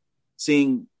is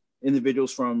seeing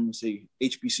individuals from, say,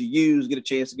 HBCUs get a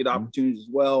chance to get opportunities as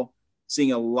well.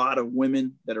 Seeing a lot of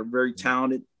women that are very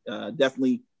talented.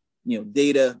 Definitely,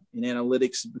 data and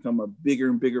analytics has become a bigger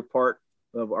and bigger part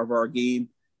of our game.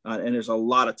 And there's a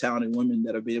lot of talented women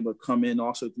that have been able to come in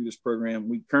also through this program.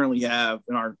 We currently have,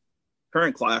 in our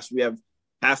current class, we have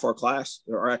half our class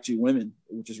are actually women,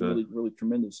 which is really, really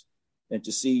tremendous. And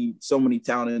to see so many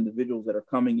talented individuals that are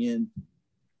coming in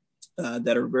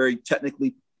that are very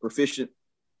technically proficient,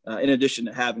 in addition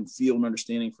to having field and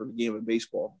understanding for the game of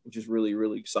baseball, which is really,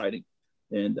 really exciting.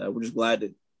 And we're just glad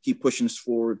to keep pushing this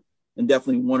forward, and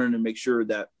definitely wanting to make sure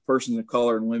that persons of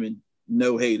color and women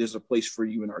know, hey, there's a place for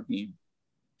you in our game.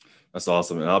 That's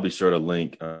awesome. And I'll be sure to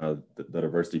link the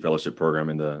Diversity Fellowship Program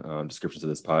in the description to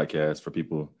this podcast for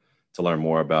people to learn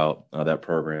more about that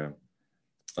program.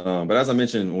 But as I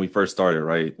mentioned when we first started,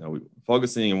 right, we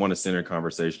focusing and want to center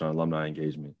conversation on alumni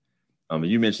engagement.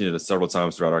 You mentioned it several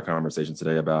times throughout our conversation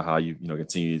today about how you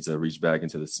continue to reach back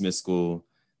into the Smith School,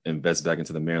 invest back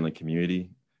into the Maryland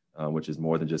community, which is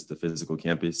more than just the physical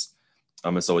campus.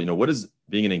 And so, what does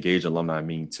being an engaged alumni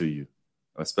mean to you,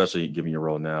 especially given your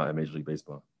role now at Major League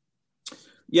Baseball?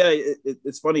 Yeah,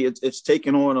 it's funny. It's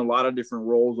taken on a lot of different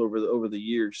roles over the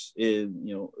years. And,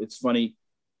 it's funny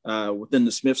within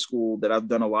the Smith School that I've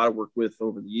done a lot of work with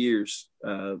over the years.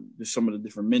 There's some of the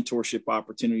different mentorship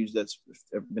opportunities that's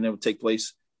been able to take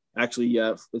place. Actually,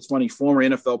 it's funny. Former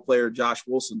NFL player Josh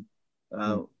Wilson,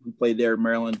 who played there in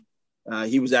Maryland,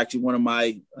 he was actually one of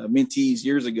my mentees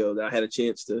years ago that I had a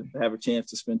chance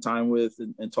to spend time with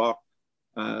and talk,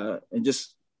 and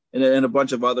a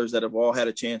bunch of others that have all had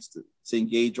a chance to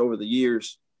engage over the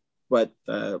years. But,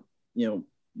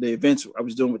 the events I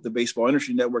was doing with the Baseball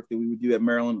Industry Network that we would do at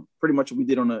Maryland, pretty much what we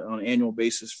did on an annual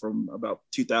basis from about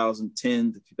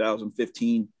 2010 to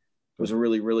 2015 was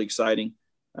really, really exciting.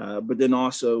 But then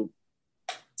also,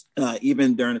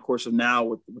 even during the course of now,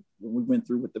 what we went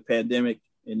through with the pandemic,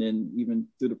 and then even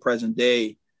through the present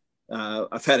day,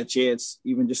 I've had a chance,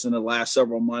 even just in the last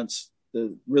several months,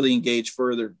 to really engage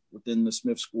further within the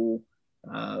Smith School.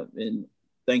 And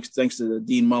thanks to the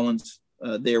Dean Mullins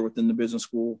there within the business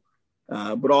school.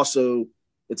 But also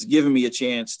it's given me a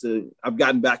chance I've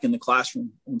gotten back in the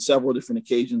classroom on several different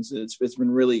occasions. It's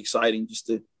been really exciting just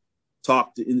to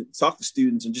talk to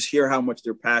students and just hear how much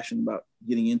they're passionate about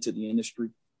getting into the industry,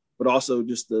 but also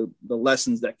just the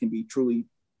lessons that can be truly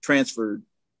transferred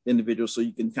to individuals, so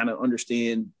you can kind of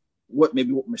understand what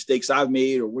mistakes I've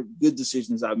made or what good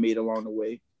decisions I've made along the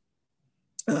way.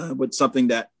 But something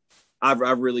that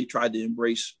I've really tried to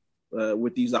embrace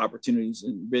with these opportunities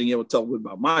and being able to tell them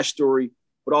about my story,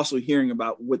 but also hearing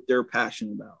about what they're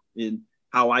passionate about and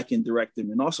how I can direct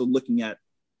them, and also looking at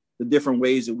the different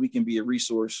ways that we can be a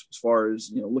resource as far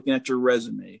as, looking at your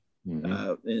resume,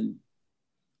 and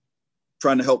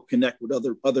trying to help connect with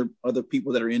other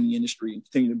people that are in the industry and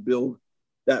continue to build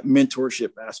that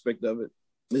mentorship aspect of it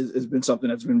has been something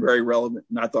that's been very relevant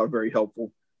and I thought very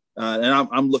helpful. And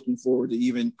I'm looking forward to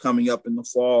even coming up in the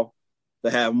fall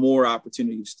to have more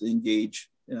opportunities to engage,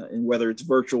 in whether it's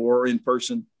virtual or in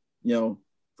person.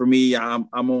 For me, I'm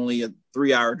only a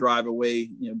 3-hour drive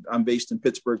away. I'm based in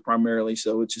Pittsburgh primarily,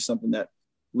 so it's just something that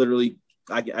literally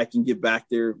I can get back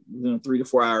there within a 3 to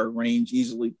 4 hour range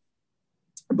easily.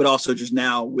 But also just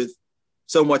now with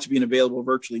so much being available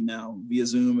virtually now via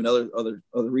Zoom and other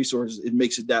resources, it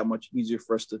makes it that much easier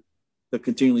for us to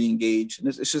continually engage. And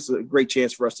it's just a great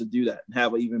chance for us to do that and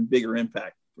have an even bigger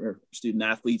impact for student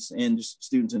athletes and just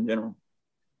students in general.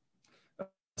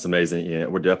 That's amazing. Yeah,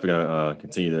 we're definitely going to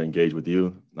continue to engage with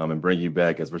you and bring you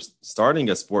back as we're starting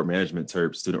a sport management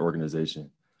terp student organization.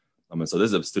 And so this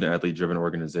is a student athlete driven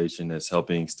organization that's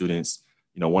helping students,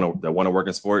 that want to work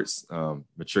in sports,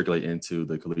 matriculate into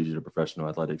the collegiate or professional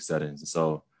athletic settings. And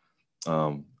so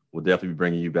we'll definitely be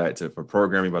bringing you back for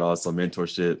programming, but also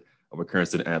mentorship of our current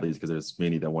student athletes, because there's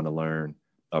many that want to learn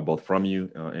both from you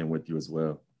and with you as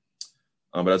well.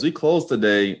 But as we close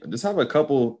today, I just have a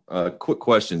couple quick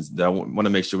questions that I want to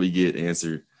make sure we get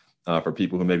answered for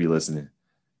people who may be listening.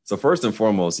 So first and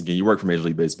foremost, again, you work for Major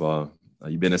League Baseball.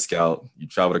 You've been a scout. You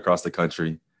traveled across the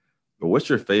country. But what's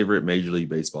your favorite Major League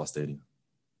Baseball stadium?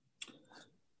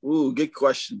 Ooh, good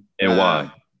question. And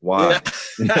why? Why?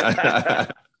 Yeah.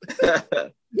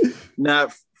 Now,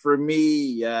 for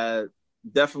me,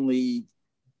 definitely,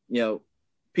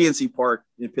 PNC Park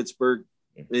in Pittsburgh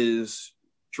is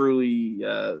truly,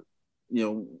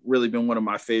 really been one of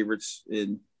my favorites.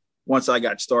 And once I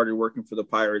got started working for the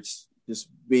Pirates, just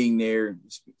being there,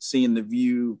 seeing the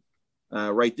view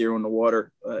right there on the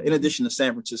water, in addition to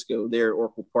San Francisco there at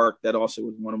Oracle Park, that also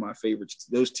was one of my favorites.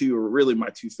 Those two are really my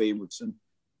two favorites. And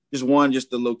just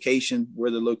the location,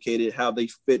 where they're located, how they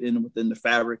fit in within the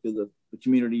fabric of the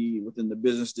community, within the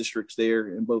business districts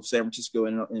there in both San Francisco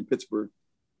and Pittsburgh,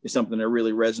 is something that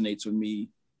really resonates with me.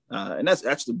 And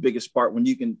that's the biggest part, when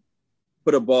you can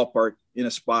put a ballpark in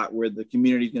a spot where the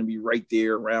community is going to be right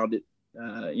there around it.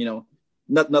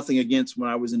 Nothing against when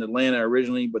I was in Atlanta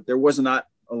originally, but there was not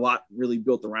a lot really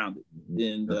built around it.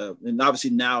 And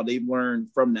obviously now they've learned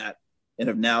from that and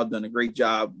have now done a great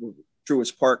job with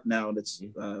Truist Park now. That's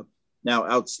now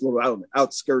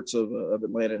outskirts of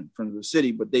Atlanta in front of the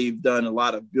city, but they've done a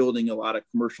lot of building, a lot of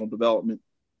commercial development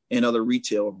and other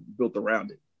retail built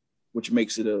around it, which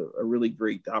makes it a really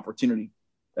great opportunity.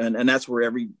 And that's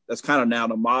where that's kind of now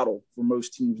the model for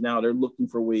most teams now. They're looking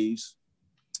for ways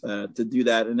to do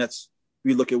that. And that's,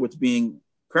 we look at what's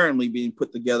currently being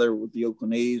put together with the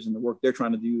Oakland A's and the work they're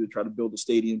trying to do to try to build a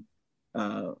stadium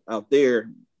out there.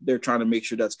 They're trying to make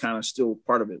sure that's kind of still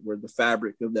part of it, where the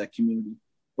fabric of that community,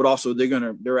 but also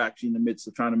they're actually in the midst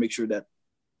of trying to make sure that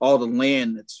all the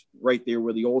land that's right there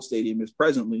where the old stadium is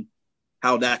presently,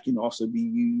 how that can also be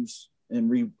used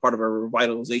and part of our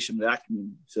revitalization of that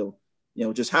community. So,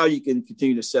 just how you can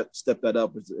continue to step that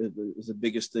up is the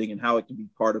biggest thing, and how it can be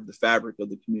part of the fabric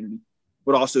of the community,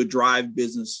 but also drive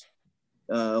business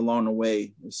along the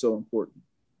way is so important.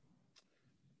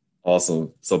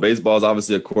 Awesome. So baseball is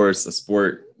obviously, of course, a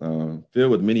sport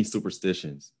filled with many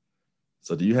superstitions.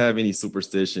 So do you have any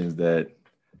superstitions that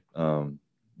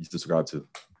you subscribe to?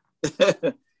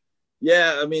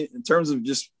 Yeah, I mean, in terms of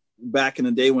just back in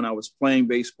the day when I was playing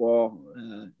baseball,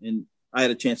 and I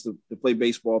had a chance to play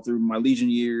baseball through my Legion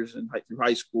years and through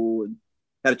high school, and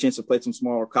had a chance to play some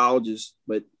smaller colleges.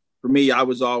 But for me, I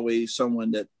was always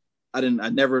someone that I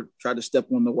never tried to step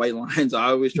on the white lines. I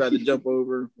always tried to jump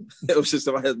over. It was just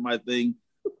my thing.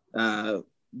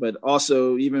 But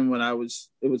also, even when it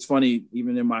was funny,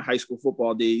 even in my high school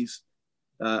football days,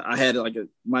 I had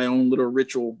my own little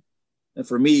ritual. And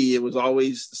for me, it was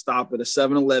always to stop at a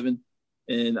 7-Eleven,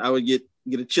 and I would get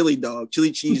a chili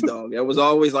cheese dog. That was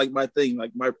always like my thing,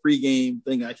 like my pregame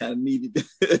thing I kind of needed.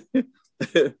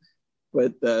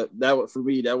 But that was, for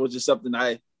me, that was just something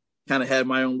I kind of had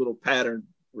my own little pattern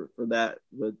for that.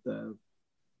 But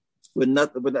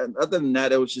other than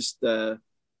that, it was just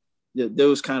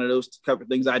those type of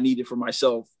things I needed for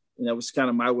myself, and that was kind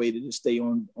of my way to just stay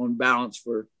on balance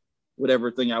for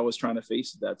whatever thing I was trying to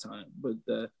face at that time.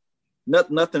 But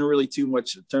nothing really too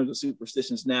much in terms of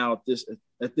superstitions now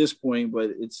at this point.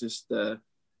 But it's just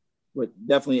but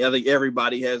definitely I think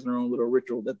everybody has their own little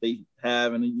ritual that they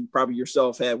have, and you probably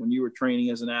yourself had when you were training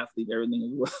as an athlete, everything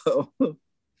as well.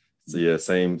 So yeah,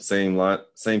 same line,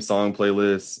 same song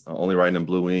playlist. Only writing in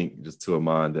blue ink. Just two of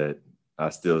mine that I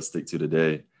still stick to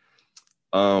today.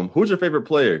 Who's your favorite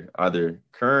player, either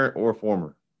current or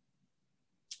former?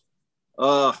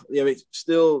 Yeah,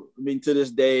 to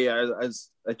this day, as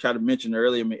I tried to mention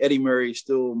earlier, Eddie Murray is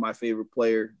still my favorite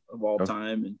player of all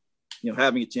time, and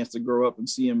having a chance to grow up and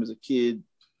see him as a kid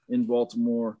in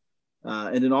Baltimore,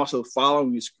 and then also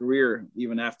following his career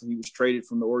even after he was traded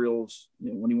from the Orioles,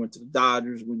 when he went to the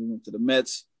Dodgers, when he went to the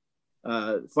Mets.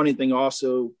 Funny thing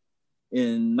also,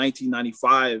 in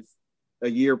 1995, a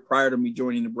year prior to me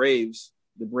joining the Braves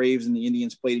and the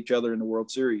Indians played each other in the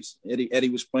World Series. Eddie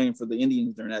was playing for the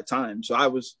Indians during that time. So I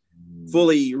was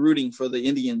fully rooting for the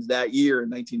Indians that year in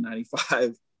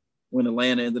 1995 when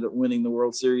Atlanta ended up winning the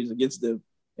World Series against them.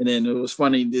 And then it was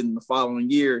funny, then the following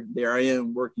year, there I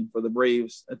am working for the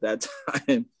Braves at that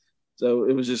time. So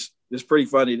it was pretty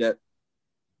funny that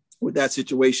with that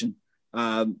situation.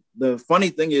 The funny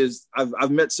thing is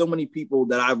I've met so many people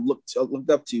that I've looked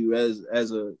up to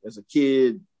as a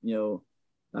kid,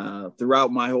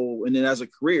 throughout my whole, and then as a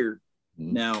career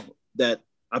now, that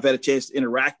I've had a chance to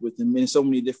interact with them in so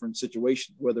many different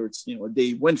situations, whether it's, a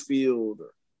Dave Winfield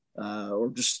or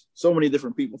just so many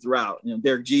different people throughout,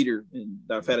 Derek Jeter, and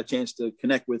I've had a chance to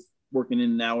connect with working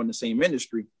in the same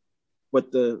industry.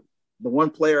 But the one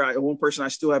person I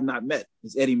still have not met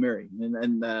is Eddie Murray.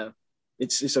 And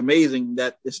it's amazing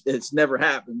that it's never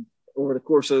happened over the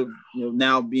course of,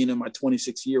 now being in my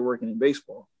 26th year working in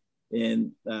baseball.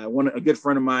 And a good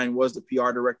friend of mine was the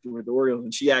PR director with the Orioles,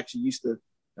 and she actually used to,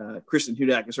 Kristen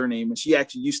Hudak is her name, and she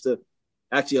actually used to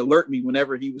alert me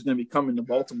whenever he was going to be coming to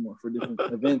Baltimore for different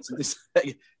events,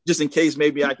 and just in case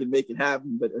maybe I could make it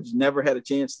happen. But I just never had a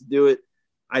chance to do it.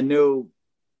 I know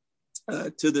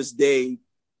to this day,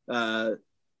 at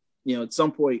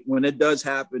some point when it does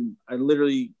happen, I'm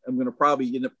going to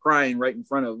probably end up crying right in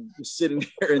front of him, just sitting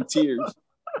there in tears.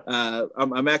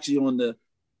 I'm actually on the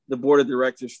board of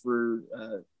directors for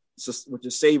which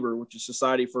is SABR, which is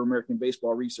Society for American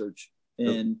Baseball Research,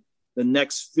 and the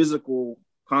next physical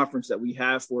conference that we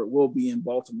have for it will be in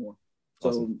Baltimore.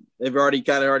 Awesome. So they've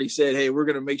already said, hey, we're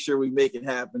going to make sure we make it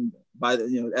happen by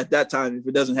at that time if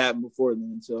it doesn't happen before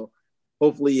then. So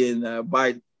hopefully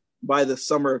by the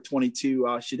summer of 22,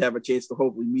 I should have a chance to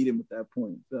hopefully meet him at that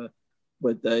point.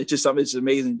 But it's just something. It's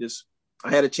amazing. I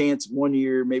had a chance one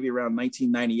year, maybe around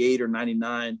 1998 or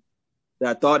 99.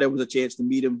 That I thought there was a chance to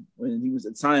meet him when he was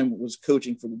at the time was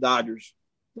coaching for the Dodgers.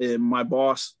 And my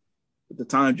boss at the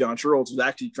time, John Schultz, was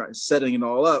actually setting it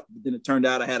all up. But then it turned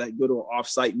out I had to go to an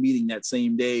off-site meeting that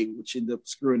same day, which ended up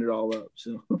screwing it all up.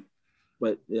 So,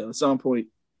 but at some point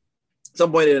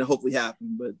it'll hopefully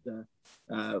happen. But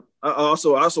I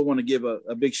also want to give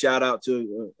a big shout out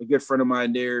to a good friend of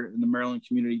mine there in the Maryland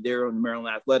community, there in the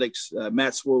Maryland Athletics,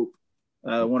 Matt Swope,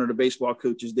 one of the baseball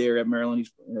coaches there at Maryland.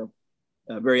 He's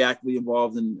very actively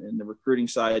involved in the recruiting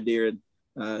side there. And,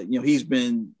 he's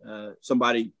been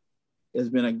somebody has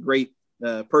been a great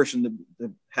person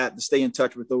to have to stay in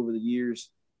touch with over the years.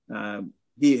 Matt,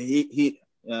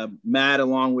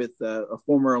 along with a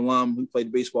former alum who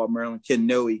played baseball at Maryland, Ken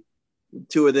Noe, the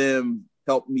two of them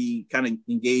helped me kind of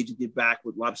engage and get back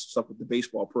with a lot of stuff with the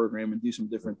baseball program and do some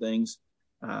different things.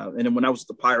 And then when I was at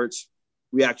the Pirates,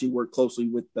 we actually worked closely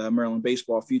with Maryland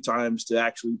baseball a few times to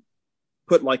actually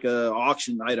put like a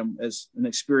auction item as an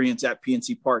experience at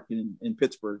PNC Park in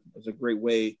Pittsburgh. It was a great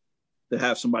way to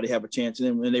have somebody have a chance.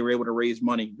 And then they were able to raise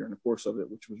money during the course of it,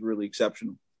 which was really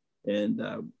exceptional. And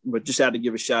but just had to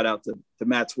give a shout out to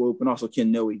Matt Swope and also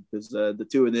Ken Noe, because the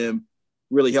two of them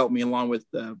really helped me, along with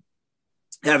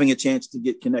having a chance to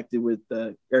get connected with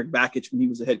Eric Bakich when he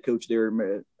was the head coach there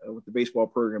with the baseball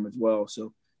program as well.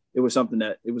 So it was something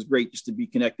that it was great just to be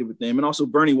connected with them. And also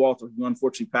Bernie Walter, who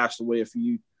unfortunately passed away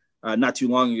not too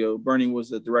long ago. Bernie was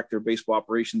the director of baseball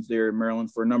operations there in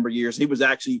Maryland for a number of years. He was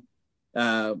actually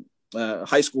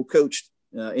high school coach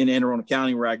in Anne Arundel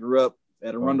County, where I grew up,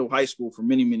 at Arundel High School for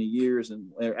many, many years,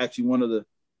 and actually one of the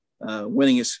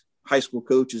winningest high school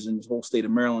coaches in the whole state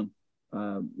of Maryland.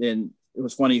 And it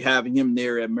was funny having him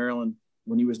there at Maryland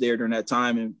when he was there during that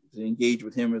time, and to engage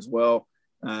with him as well.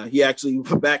 He actually,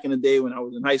 back in the day when I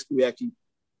was in high school, he actually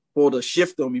pulled a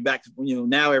shift on me back.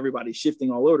 Now everybody's shifting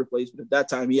all over the place, but at that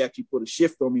time he actually put a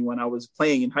shift on me when I was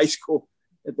playing in high school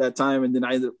at that time. And then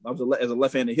I was as a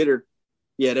left-handed hitter,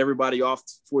 he had everybody off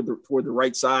toward the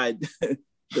right side,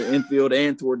 the infield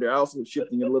and toward their outfield,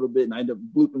 shifting a little bit, and I ended up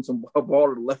blooping some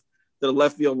ball to the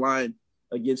left field line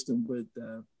against him.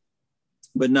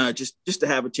 But no, just to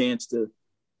have a chance to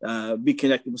be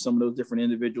connected with some of those different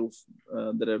individuals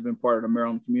that have been part of the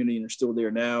Maryland community and are still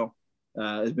there now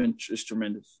has been just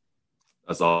tremendous.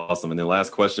 That's awesome. And then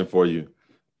last question for you.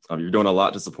 You're doing a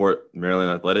lot to support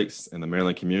Maryland athletics and the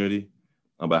Maryland community.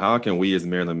 But how can we as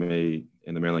Maryland Made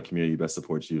in the Maryland community best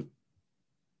support you?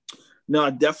 No,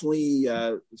 definitely.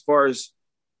 As far as,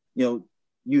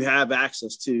 you have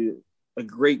access to a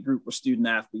great group of student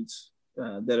athletes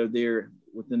that are there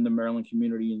within the Maryland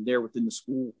community and there within the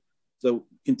school. So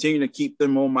continue to keep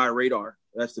them on my radar.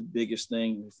 That's the biggest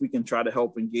thing. If we can try to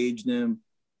help engage them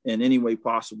in any way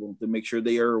possible to make sure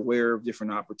they are aware of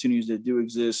different opportunities that do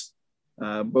exist,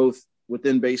 both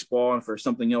within baseball and for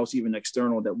something else, even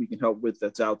external that we can help with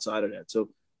that's outside of that. So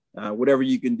whatever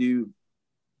you can do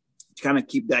to kind of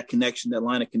keep that connection, that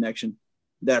line of connection,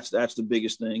 that's the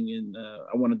biggest thing. And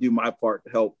I want to do my part to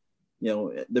help.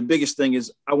 The biggest thing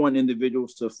is I want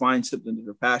individuals to find something that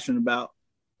they're passionate about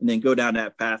and then go down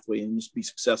that pathway and just be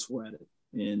successful at it.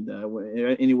 And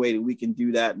any way that we can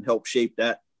do that and help shape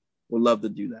that, we'd love to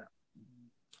do that.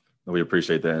 We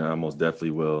appreciate that. And I most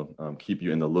definitely will keep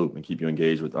you in the loop and keep you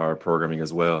engaged with our programming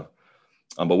as well.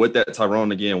 But with that,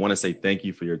 Tyrone, again, I want to say thank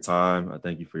you for your time.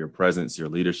 Thank you for your presence, your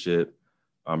leadership,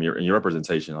 your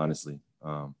representation, honestly.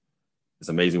 It's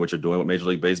amazing what you're doing with Major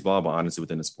League Baseball, but honestly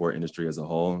within the sport industry as a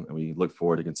whole. And we look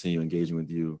forward to continue engaging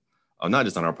with you, not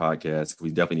just on our podcast. We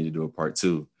definitely need to do a part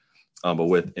 2, but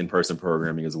with in-person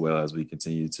programming as well as we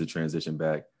continue to transition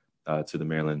back to the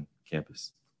Maryland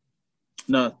campus.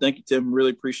 No, thank you, Tim.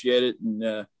 Really appreciate it.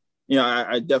 And,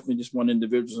 I definitely just want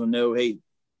individuals to know, hey,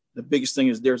 the biggest thing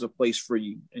is there's a place for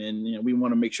you. And, we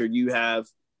want to make sure you have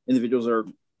individuals are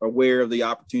aware of the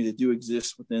opportunities that do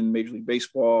exist within Major League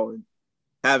Baseball and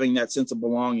having that sense of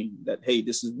belonging that, hey,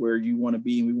 this is where you want to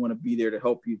be. And we want to be there to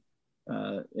help you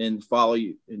and follow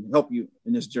you and help you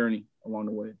in this journey along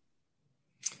the way.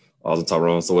 Awesome,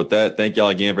 Tyrone. So with that, thank y'all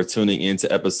again for tuning in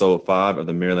to episode 5 of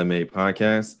the Maryland Made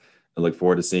podcast. I look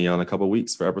forward to seeing you in a couple of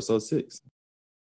weeks for episode 6.